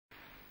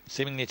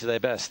seemingly to their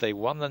best. They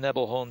won the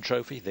Nebelhorn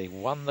Trophy, they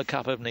won the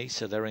Cup of Nice,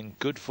 so they're in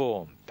good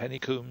form. Penny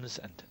Coomes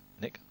and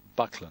Nick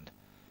Bouckland.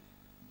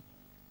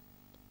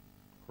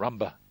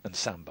 Rumba and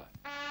Samba.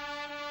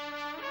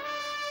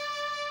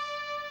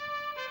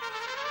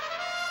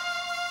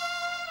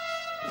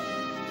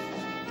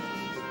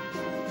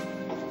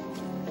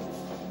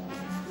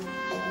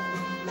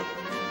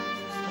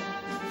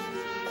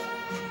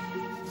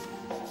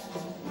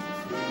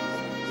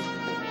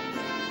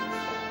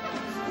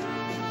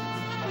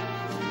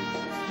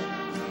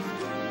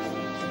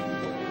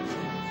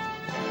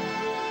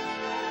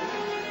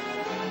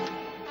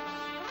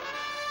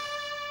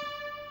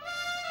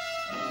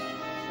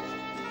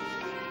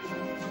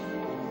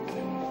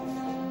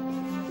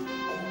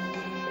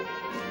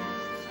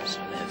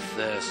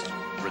 First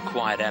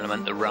required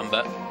element, the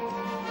rumba.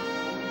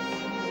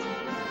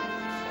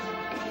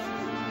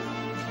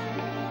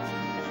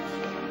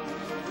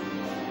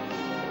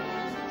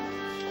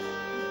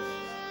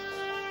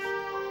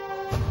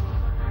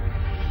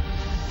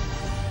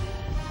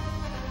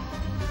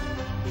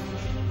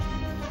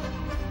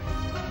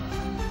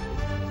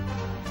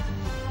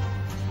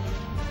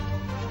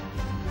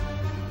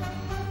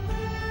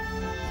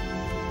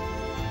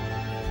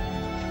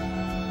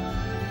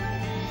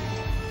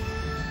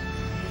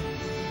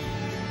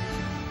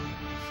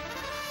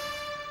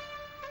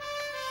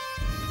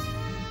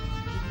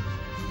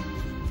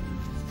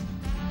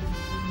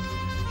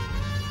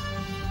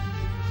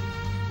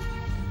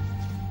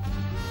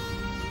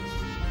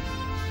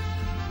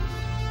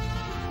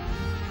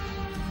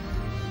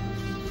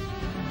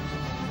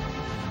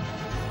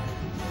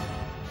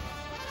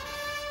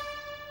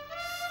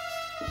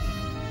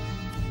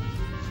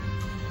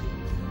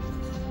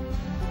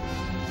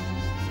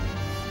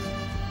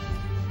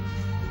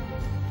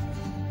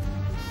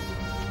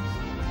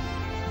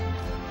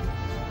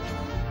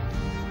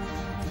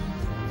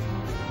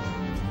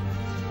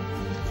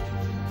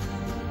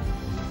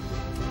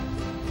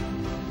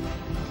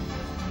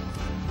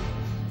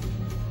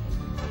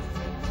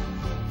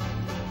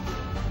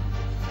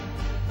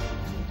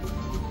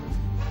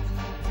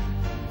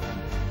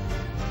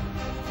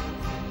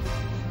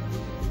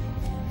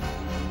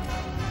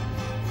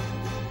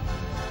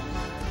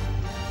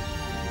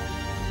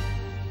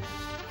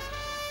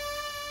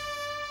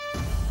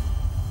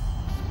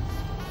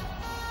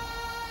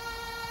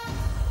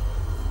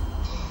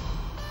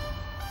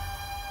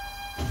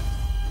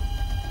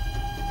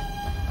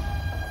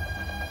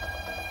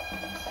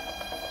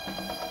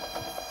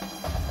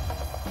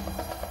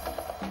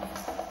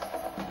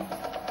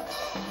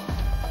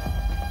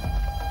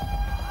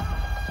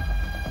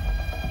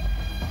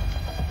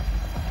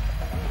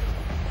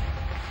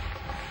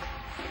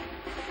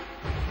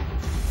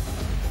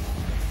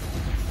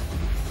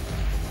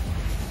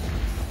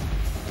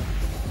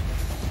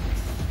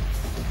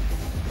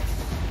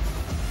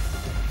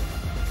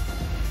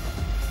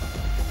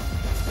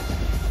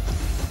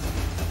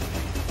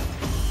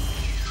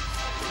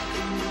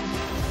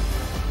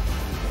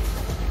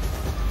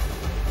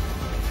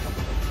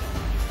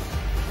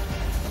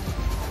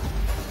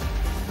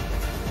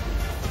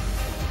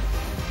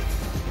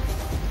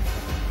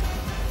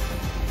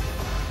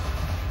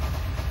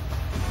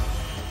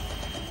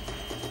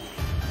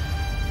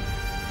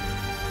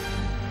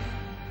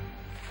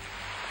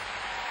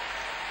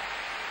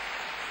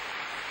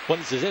 Well,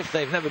 it's as if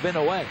they've never been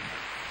away.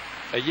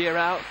 A year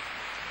out,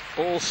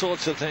 all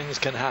sorts of things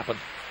can happen.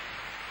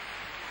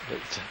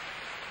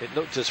 It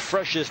looked as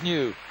fresh as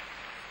new.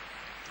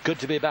 Good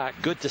to be back.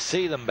 Good to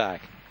see them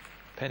back.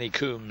 Penny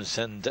Coomes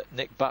and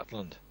Nick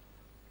Bouckland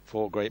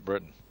for Great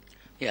Britain.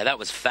 Yeah, that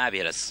was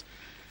fabulous.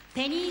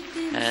 And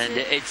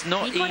it's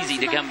not easy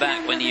to come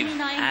back when you've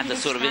had the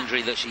sort of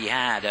injury that she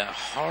had. A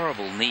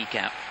horrible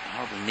kneecap,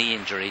 horrible knee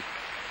injury.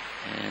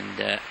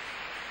 And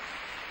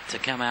to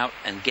come out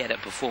and get a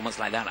performance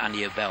like that under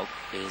your belt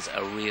is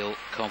a real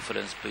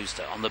confidence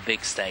booster on the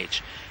big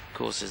stage. Of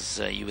course,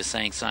 as you were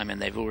saying, Simon,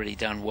 they've already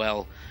done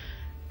well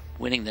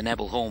winning the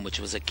Nebelhorn, which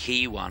was a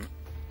key one.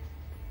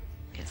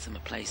 Gets them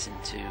a place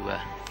into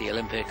the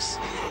Olympics.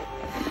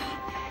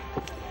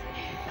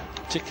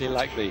 Particularly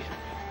like the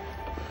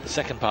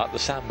second part, the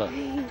samba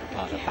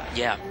part of that.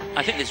 Yeah,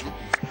 I think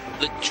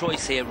the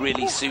choice here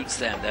really suits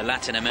them. The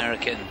Latin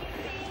American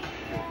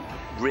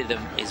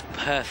rhythm is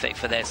perfect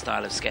for their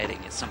style of skating.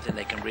 It's something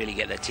they can really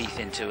get their teeth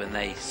into, and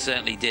they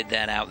certainly did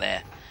that out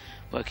there.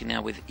 Working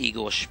now with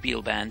Igor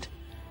Spielband.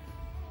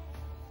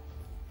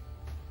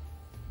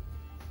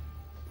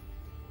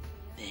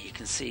 You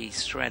can see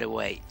straight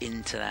away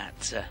into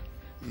that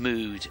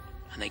mood,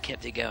 and they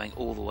kept it going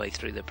all the way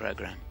through the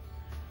program.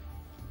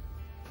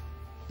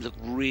 Look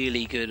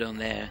really good on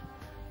their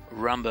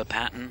rumba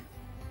pattern.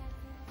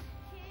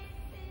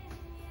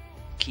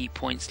 Key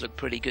points look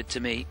pretty good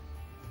to me.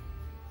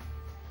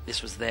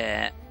 This was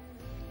their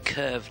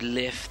curved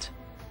lift,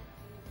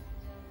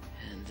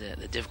 and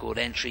the difficult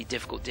entry,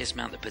 difficult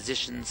dismount, the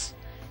positions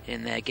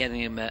in there,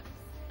 getting them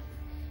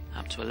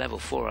up to a level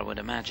 4, I would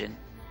imagine.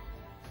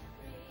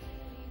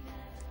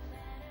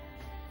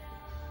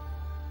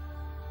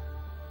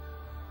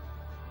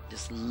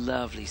 Just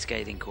lovely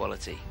skating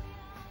quality.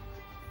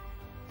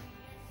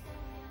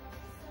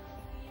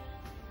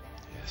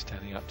 Yeah,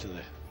 standing up to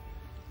the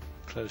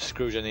close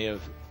scrutiny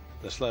of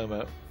the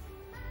slow-mo.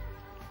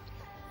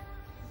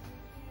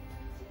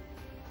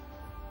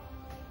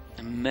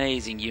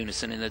 Amazing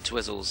unison in the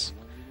twizzles.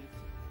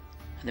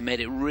 And they made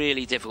it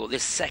really difficult.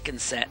 This second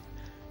set,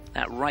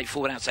 that right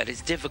forward outside,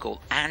 is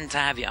difficult. And to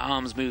have your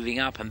arms moving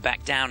up and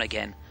back down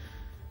again.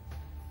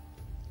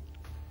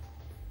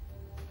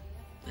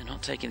 They're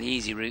not taking the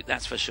easy route,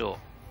 that's for sure.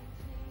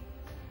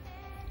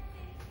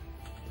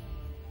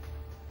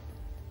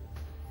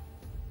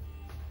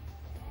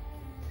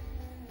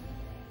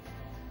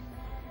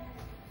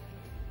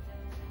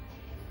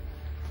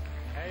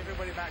 Hey,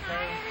 everybody back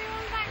home.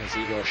 There's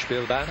Igor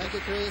Spielband. Thank you,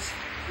 Chris.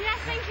 Yes,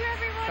 thank you,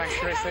 everyone. Thanks,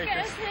 Chris.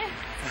 Thanks,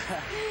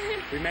 Chris.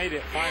 We made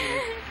it,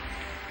 finally.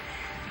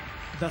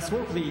 The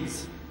score,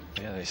 please.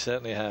 Yeah, they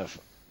certainly have.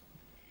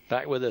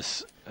 Back with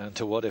us, and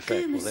to what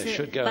effect? Well, they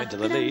should go into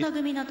the lead.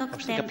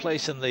 Obviously, a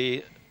place in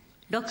the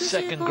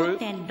second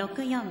group.